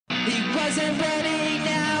wasn't ready,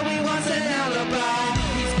 now he wants an alibi.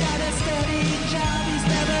 He's got a steady job, he's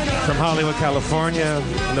never known. From Hollywood, California,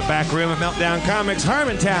 in the back room of Meltdown Comics,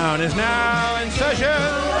 Harmontown is now in session.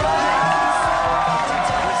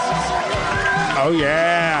 Oh,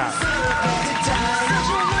 yeah.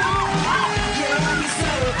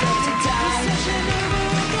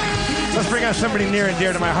 Let's bring out somebody near and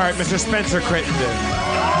dear to my heart, Mr. Spencer Crittenden.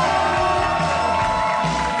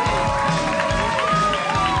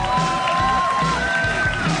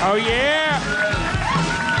 Oh, yeah.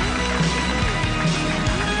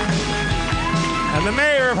 And the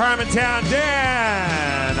mayor of Harmontown,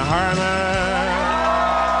 Dan Harmon.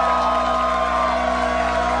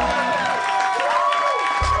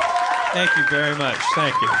 Thank you very much.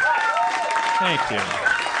 Thank you. Thank you.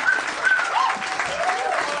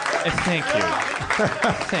 Thank you.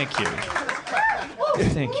 Thank you.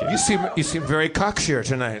 Thank you. You seem very cocksure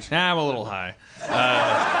tonight. I'm a little high.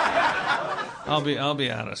 I'll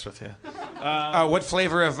be honest with you. What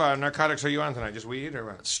flavor of narcotics are you on tonight? Just weed or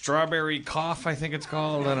what? Strawberry cough, I think it's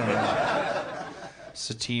called. I don't know.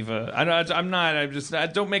 Sativa. I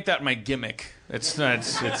don't make that my gimmick. It's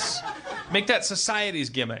make that society's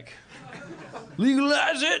gimmick.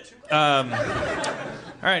 Legalize it. All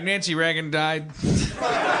right, Nancy Reagan died.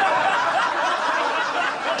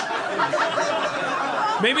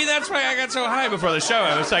 Maybe that's why I got so high before the show.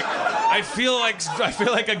 I was like, I feel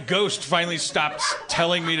like a ghost finally stopped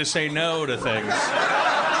telling me to say no to things.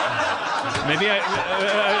 Maybe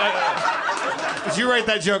Did you write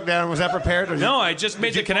that joke down? Was that prepared? No, I just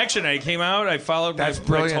made the connection. I came out, I followed. That's I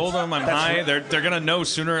brilliant. told them I'm high. They're gonna know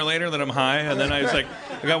sooner or later that I'm high. And then I was like,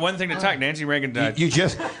 I got one thing to talk. Nancy Reagan died. You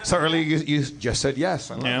just so earlier. You just said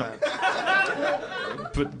yes. I love that.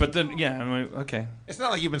 But then I'm like, okay. It's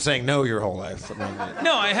not like you've been saying no your whole life.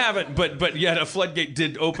 No, I haven't. But yet a floodgate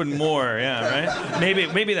did open more. Yeah, right.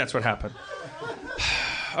 Maybe that's what happened.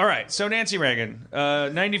 All right. So Nancy Reagan,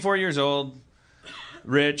 94 years old,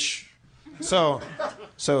 rich. So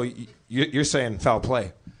you're saying foul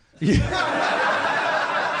play? The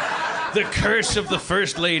curse of the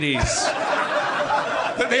first ladies.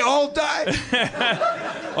 They all died.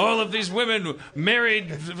 All of these women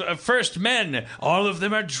married first men. All of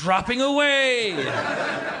them are dropping away.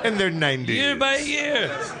 In their 90s. Year by year.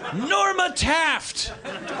 Norma Taft.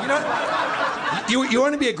 You know, you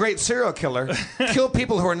want to be a great serial killer, kill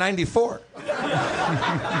people who are 94.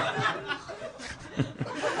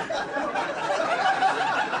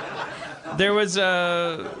 There was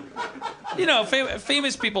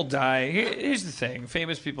famous people die. Here's the thing.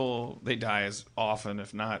 Famous people, they die as often,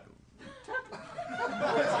 if not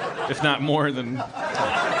more than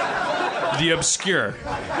the obscure.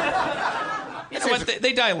 You know what?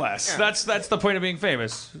 They die less. Yeah. That's the point of being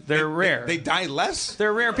famous. They're rare. They die less?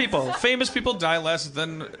 They're rare people. Famous people die less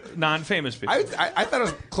than non-famous people. I thought it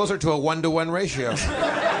was closer to a 1-to-1 ratio.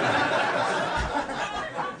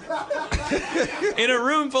 In a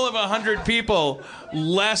room full of 100 people,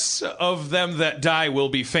 less of them that die will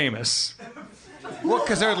be famous. Well,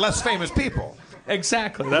 because they're less famous people.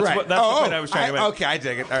 Exactly. That's right. That's the point I was trying to make. Okay, I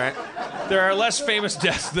dig it. All right. There are less famous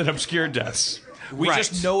deaths than obscure deaths. We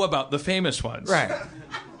just know about the famous ones. Right.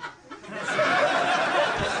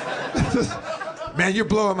 Man, you're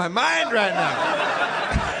blowing my mind right now.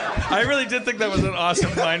 I really did think that was an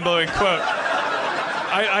awesome, mind-blowing quote.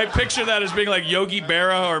 I picture that as being like Yogi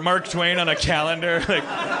Berra or Mark Twain on a calendar. Like,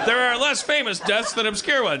 there are less famous deaths than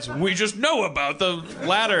obscure ones. We just know about the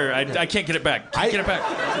latter. I can't get it back. I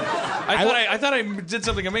thought I did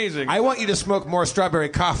something amazing. I want you to smoke more strawberry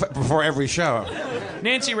coffee before every show.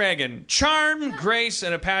 Nancy Reagan, charm, grace,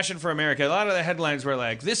 and a passion for America. A lot of the headlines were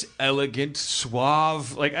like, this elegant,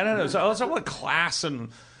 suave, like, I don't know, so what class and,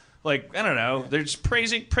 like, I don't know. They're just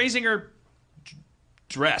praising her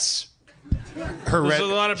dress. There's a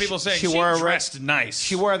lot of people saying she dressed nice.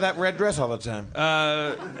 She wore that red dress all the time.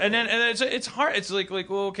 And it's hard. It's like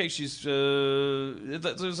well, okay, she's so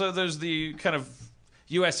there's the kind of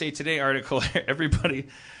USA Today article. Everybody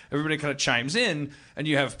kind of chimes in, and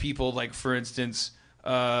you have people like, for instance,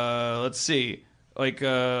 let's see, like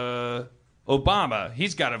Obama.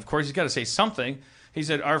 He's got to say something. He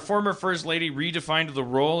said, "Our former first lady redefined the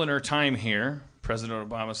role in her time here," President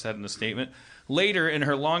Obama said in a statement. Later, in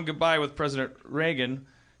her long goodbye with President Reagan,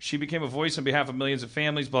 she became a voice on behalf of millions of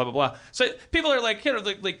families, blah, blah, blah. So people are like, they're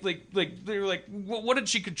like, what did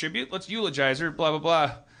she contribute? Let's eulogize her, blah,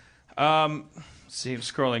 blah, blah. See,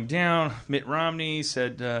 scrolling down, Mitt Romney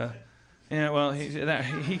said,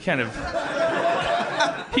 he kind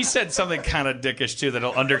of, he said something kind of dickish, too,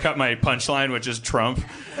 that'll undercut my punchline, which is Trump.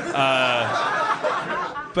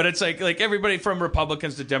 But it's like everybody from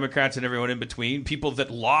Republicans to Democrats and everyone in between, people that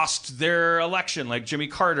lost their election, like Jimmy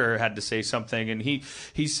Carter had to say something, and he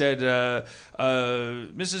said,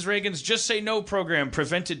 Mrs. Reagan's Just Say No program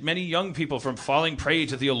prevented many young people from falling prey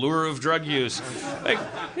to the allure of drug use. Like,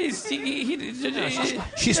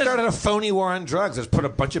 she started a phony war on drugs that's put a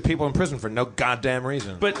bunch of people in prison for no goddamn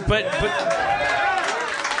reason. But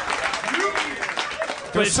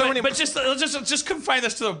just confine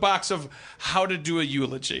this to the box of how to do a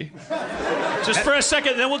eulogy. Just for a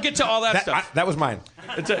second, then we'll get to all that stuff. That was mine.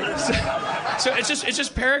 So it's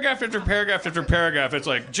just paragraph after paragraph after paragraph. It's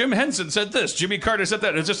like Jim Henson said this, Jimmy Carter said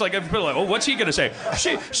that. It's just like everybody like, oh, what's he gonna say?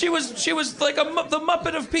 She was like the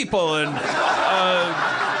Muppet of people, and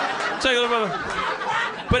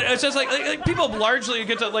but it's just like people largely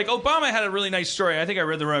get to, like, Obama had a really nice story. I think I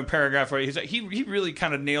read the wrong paragraph where he really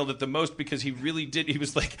kind of nailed it the most, because he really did. He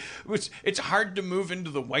was like, it's hard to move into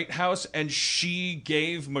the White House, and she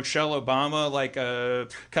gave Michelle Obama like a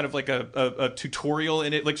kind of like a tutorial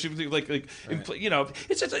in it, like she was like you know,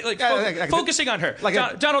 it's just like focusing on her.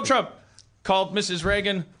 Like Donald Trump called Mrs.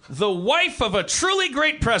 Reagan the wife of a truly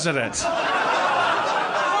great president.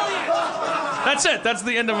 That's it. That's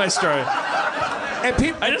the end of my story. And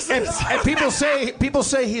people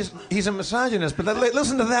say he's a misogynist, but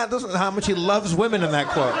listen to that. Listen to how much he loves women in that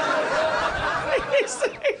quote.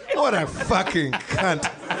 What a fucking cunt.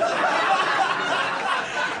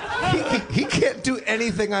 He can't do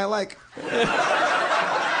anything I like.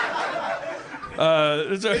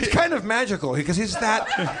 It's kind of magical because he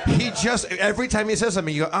just, every time he says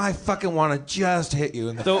something, you go, oh, I fucking want to just hit you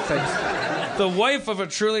in the face. The wife of a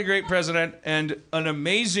truly great president and an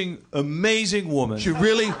amazing, amazing woman. She's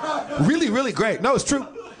really, really, really great. No, it's true.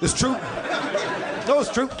 It's true. No,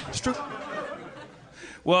 it's true. It's true.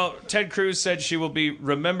 Well, Ted Cruz said she will be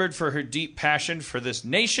remembered for her deep passion for this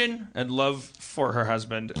nation and love for her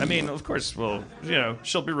husband. I mean, of course, well, you know,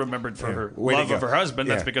 she'll be remembered for her love of her husband.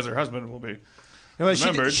 Yeah. That's because her husband will be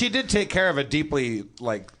remembered. She did take care of a deeply,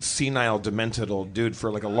 like, senile, demented old dude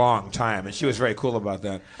for, like, a long time, and she was very cool about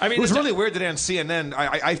that. I mean, it was really weird today on CNN.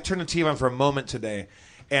 I turned the TV on for a moment today,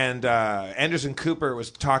 and Anderson Cooper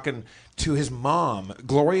was talking to his mom,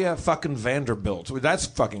 Gloria fucking Vanderbilt. That's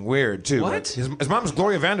fucking weird, too. What? His mom's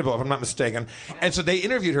Gloria Vanderbilt, if I'm not mistaken. And so they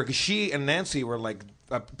interviewed her because she and Nancy were, like,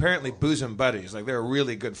 apparently bosom buddies. Like, they were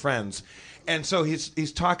really good friends. And so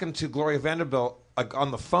he's talking to Gloria Vanderbilt, like,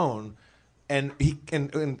 on the phone. And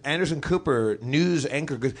Anderson Cooper, news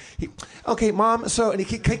anchor, goes, okay, Mom, so, and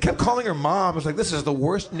he kept calling her Mom. I was like, this is the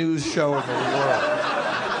worst news show in the world.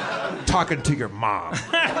 Talking to your mom.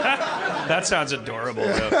 That sounds adorable,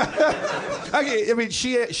 though. Okay, I mean,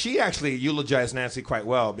 she actually eulogized Nancy quite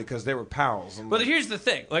well because they were pals. But here's the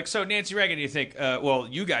thing. Like, so Nancy Reagan, you think, well,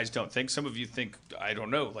 you guys don't think. Some of you think, I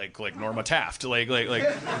don't know, like Norma Taft. Like.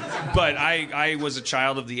 But I was a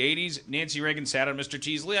child of the 80s. Nancy Reagan sat on Mr.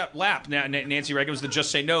 T's lap. Now, Nancy Reagan was the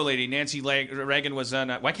Just Say No lady. Nancy Reagan was on,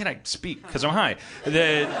 why can't I speak? Because I'm high.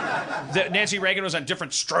 Nancy Reagan was on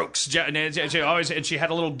Different Strokes. And she had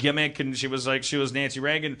a little gimmick, and she was Nancy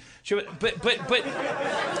Reagan.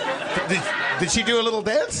 Did she do a little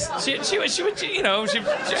dance? She would, you know, she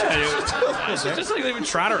just like they would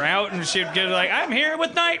trot her out, and she'd get like, I'm here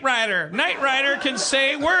with Knight Rider. Knight Rider can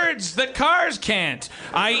say words that cars can't,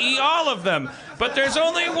 i.e. all of them. But there's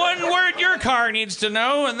only one word your car needs to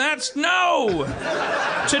know, and that's no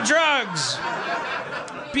to drugs.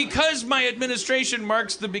 Because my administration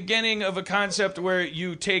marks the beginning of a concept where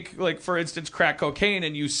you take, like, for instance, crack cocaine,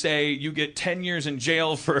 and you say you get 10 years in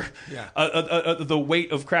jail for the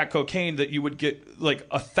weight of crack cocaine that you would get, like,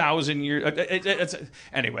 1,000 years.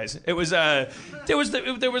 Anyways, it was there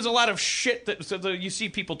was a lot of shit that you see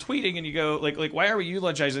people tweeting, and you go, like why are we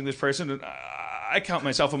eulogizing this person? And, I count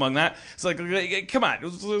myself among that. It's like come on.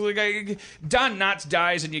 Don Knotts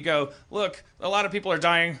dies, and you go, look, a lot of people are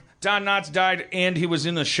dying. Don Knotts died, and he was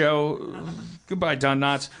in the show. Goodbye, Don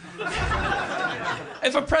Knotts.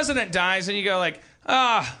 If a president dies, and you go like,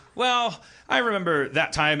 well, I remember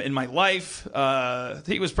that time in my life.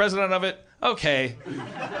 He was president of it. Okay.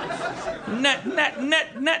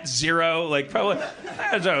 Net zero. Like, probably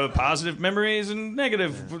positive memories and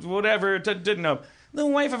negative whatever. Didn't know. The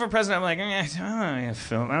wife of a president, I'm like, I'm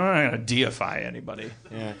not going to deify anybody.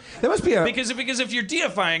 Yeah, there must be a because if you're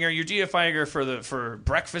deifying her, you're deifying her for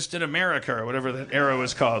Breakfast in America or whatever that era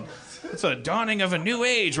was called. It's a dawning of a new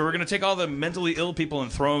age where we're going to take all the mentally ill people and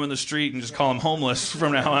throw them in the street and just call them homeless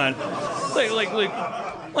from now on.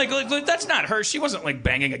 Like that's not her. She wasn't like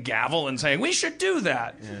banging a gavel and saying we should do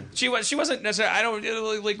that. Yeah. She wasn't necessarily. I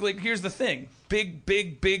don't like. Here's the thing.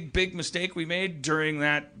 Big mistake we made during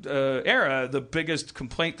that era. The biggest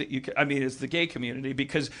complaint that is the gay community,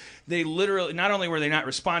 because they literally, not only were they not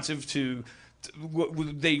responsive to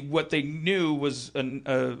what they knew was an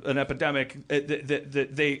epidemic, that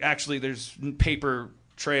they actually, there's paper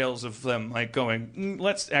trails of them like going,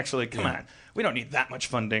 let's actually come on. We don't need that much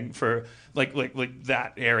funding for like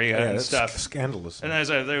that area and stuff. Scandalous. And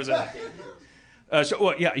there was a. It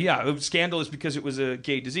was scandalous because it was a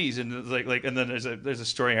gay disease, and and then there's a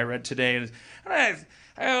story I read today, and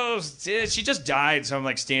she just died, so I'm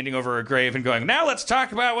like standing over her grave and going, now let's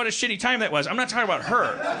talk about what a shitty time that was. I'm not talking about her.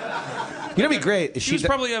 You know, what'd be great. She was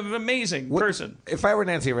probably an amazing person. If I were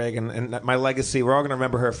Nancy Reagan and my legacy, we're all going to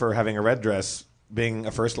remember her for having a red dress, being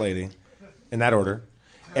a first lady, in that order,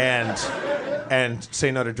 and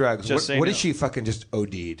say no to drugs. What if she fucking just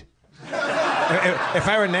OD'd? If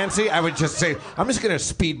I were Nancy, I would just say, I'm just going to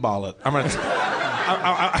speedball it.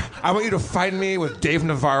 I want you to find me with Dave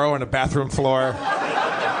Navarro on a bathroom floor.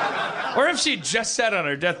 Or if she just said on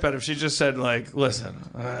her deathbed, if she just said, like, listen,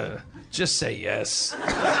 just say yes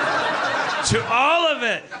to all of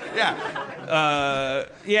it. Yeah.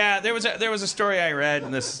 There was a story I read,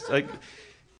 and this, like,